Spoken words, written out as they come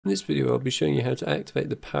In this video I'll be showing you how to activate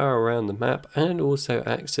the power around the map and also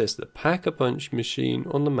access the Pack-a-Punch machine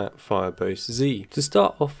on the map Firebase Z. To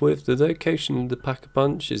start off with, the location of the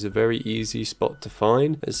Pack-a-Punch is a very easy spot to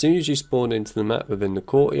find. As soon as you spawn into the map within the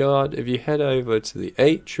courtyard, if you head over to the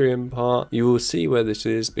atrium part, you will see where this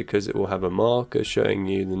is because it will have a marker showing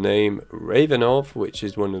you the name Ravenov, which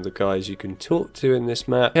is one of the guys you can talk to in this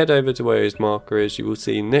map. Head over to where his marker is, you will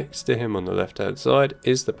see next to him on the left hand side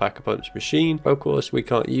is the Pack-a-Punch machine. Of course we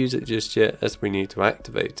can't use it just yet as we need to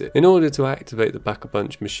activate it. In order to activate the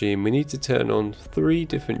Pack-a-Punch machine, we need to turn on 3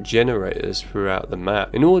 different generators throughout the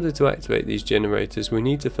map. In order to activate these generators, we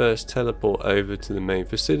need to first teleport over to the main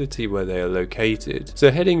facility where they are located. So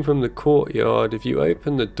heading from the courtyard, if you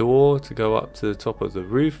open the door to go up to the top of the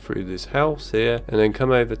roof through this house here, and then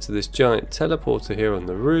come over to this giant teleporter here on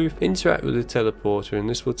the roof, interact with the teleporter and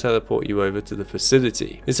this will teleport you over to the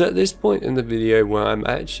facility. It's at this point in the video where I'm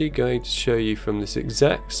actually going to show you from this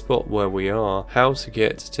exact spot where we are how to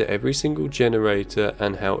get to every single generator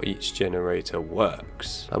and how each generator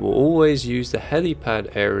works. I will always use the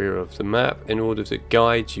helipad area of the map in order to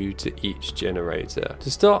guide you to each generator.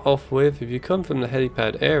 To start off with, if you come from the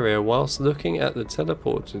helipad area, whilst looking at the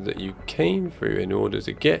teleporter that you came through in order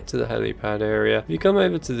to get to the helipad area, if you come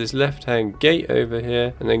over to this left hand gate over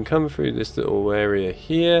here and then come through this little area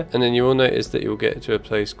here, and then you will notice that you'll get to a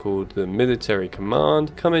place called the military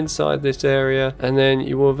command. Come inside this area and then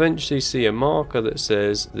you will eventually see a marker that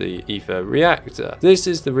says the Aether reactor. This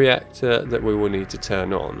is the reactor that we will need to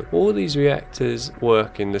turn on. All these reactors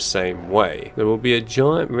work in the same way. There will be a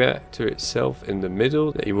giant reactor itself in the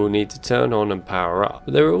middle that you will need to turn on and power up.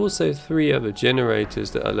 But there are also 3 other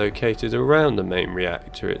generators that are located around the main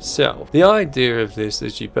reactor itself. The idea of this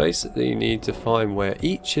is you basically need to find where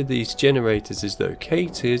each of these generators is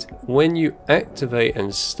located. When you activate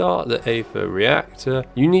and start the Aether reactor,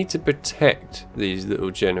 you need to protect these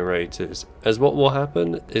little generators, as what will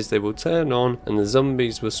happen is they will turn on and the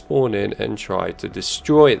zombies will spawn in and try to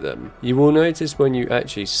destroy them. You will notice when you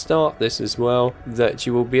actually start this as well that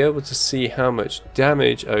you will be able to see how much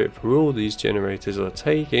damage overall these generators are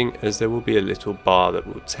taking, as there will be a little bar that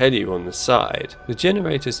will tell you on the side. The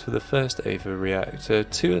generators for the first Aether reactor,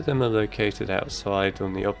 2 of them are located outside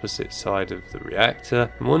on the opposite side of the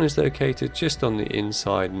reactor, and 1 is located just on the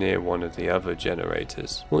inside near one of the other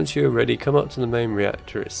generators. Once you are ready, come up to the main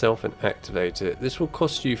reactor itself and activate it. This will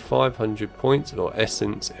cost you 500 points or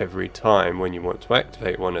essence every time when you want to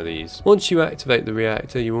activate one of these. Once you activate the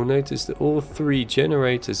reactor, you will notice that all 3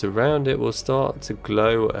 generators around it will start to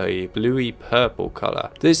glow a bluey purple color.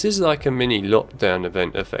 This is like a mini lockdown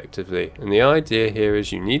event effectively, and the idea here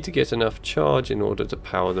is you need to get enough charge in order to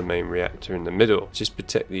power the main reactor in the middle. Just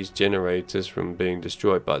protect these generators from being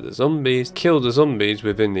destroyed by the zombies, kill the zombies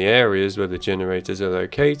within the areas where the generators are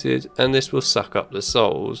located, and this will suck up the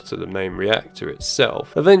souls to the main reactor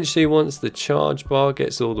itself. Eventually, once the charge bar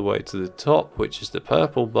gets all the way to the top, which is the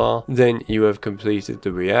purple bar, then you have completed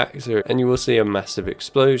the reactor and you will see a massive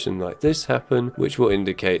explosion like this happen, which will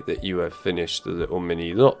indicate that you have finished the little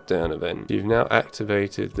mini lockdown event. You've now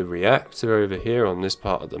activated the reactor over here on this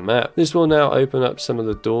part of the map. This will now open up some of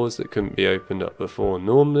the doors that couldn't be opened up before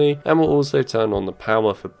normally, and will also turn on the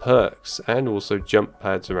power for perks and also jump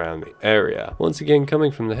pads around the area. Once again,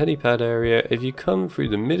 coming from the helipad area, if you come through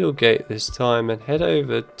the middle gate this time and head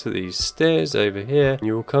over to these stairs over here,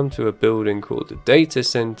 you will come to a building called the data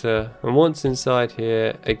center, and once inside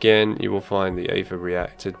here, again you will find the Aether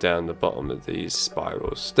reactor down the bottom of these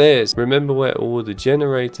spiral stairs. Remember where all the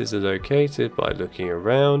generators are located by looking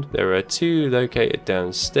around. There are 2 located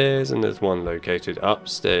downstairs and there's 1 located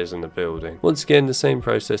upstairs in the building. Once again, the same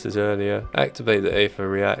process as earlier. Activate the Aether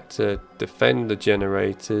reactor, defend the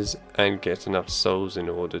generators and get enough souls in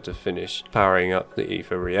order to finish powering up the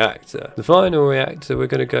Aether reactor. The final reactor, we're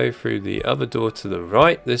going to go through the other door to the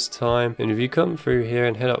right this time, and if you come through here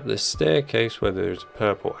and head up this staircase where there's a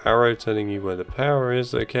purple arrow telling you where the power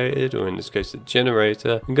is located, or in this case the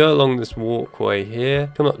generator, and go along this walkway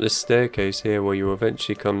here, come up this staircase here where you will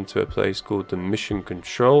eventually come to a place called the mission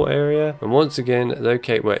control area, and once again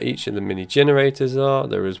locate where each of the mini generators are.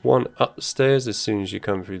 There is 1 upstairs as soon as you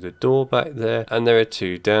come through the door back there, and there are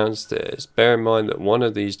 2 downstairs. Bear in mind that 1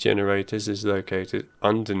 of these generators is located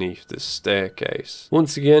underneath the staircase.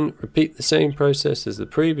 Once again, repeat the same process as the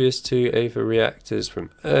previous 2 Aether reactors from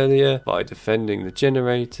earlier by defending the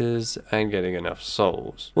generators and getting enough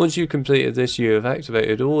souls. Once you've completed this, you have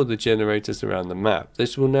activated all the generators around the map.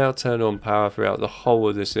 This will now turn on power throughout the whole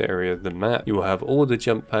of this area of the map. You will have all the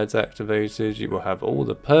jump pads activated, you will have all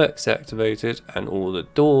the perks activated, and all the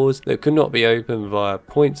doors that could not be opened via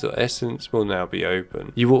points or essence will now be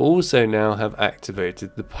open. You will also now have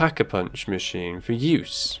activated the Pack-a-Punch machine Maschine for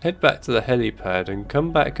use. Head back to the helipad and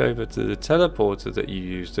come back over to the teleporter that you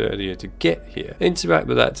used earlier to get here. Interact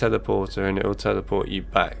with that teleporter and it will teleport you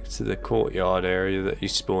back to the courtyard area that you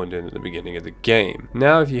spawned in at the beginning of the game.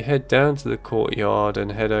 Now if you head down to the courtyard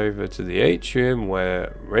and head over to the atrium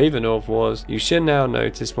where Ravenov was, you should now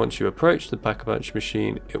notice once you approach the Pack-a-Punch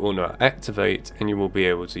machine it will now activate and you will be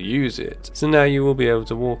able to use it. So now you will be able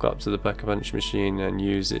to walk up to the Pack-a-Punch machine and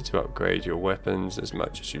use it to upgrade your weapons as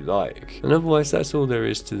much as you like. And otherwise that's all there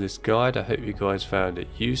is to this guide. I hope you guys found it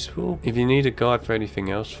useful. If you need a guide for anything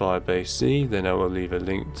else Firebase Z, then I will leave a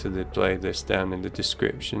link to the playlist down in the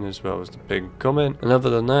description as well as the big comment. And other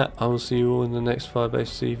than that, I will see you all in the next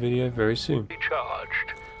Firebase Z video very soon.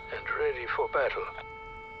 Charged and ready for battle.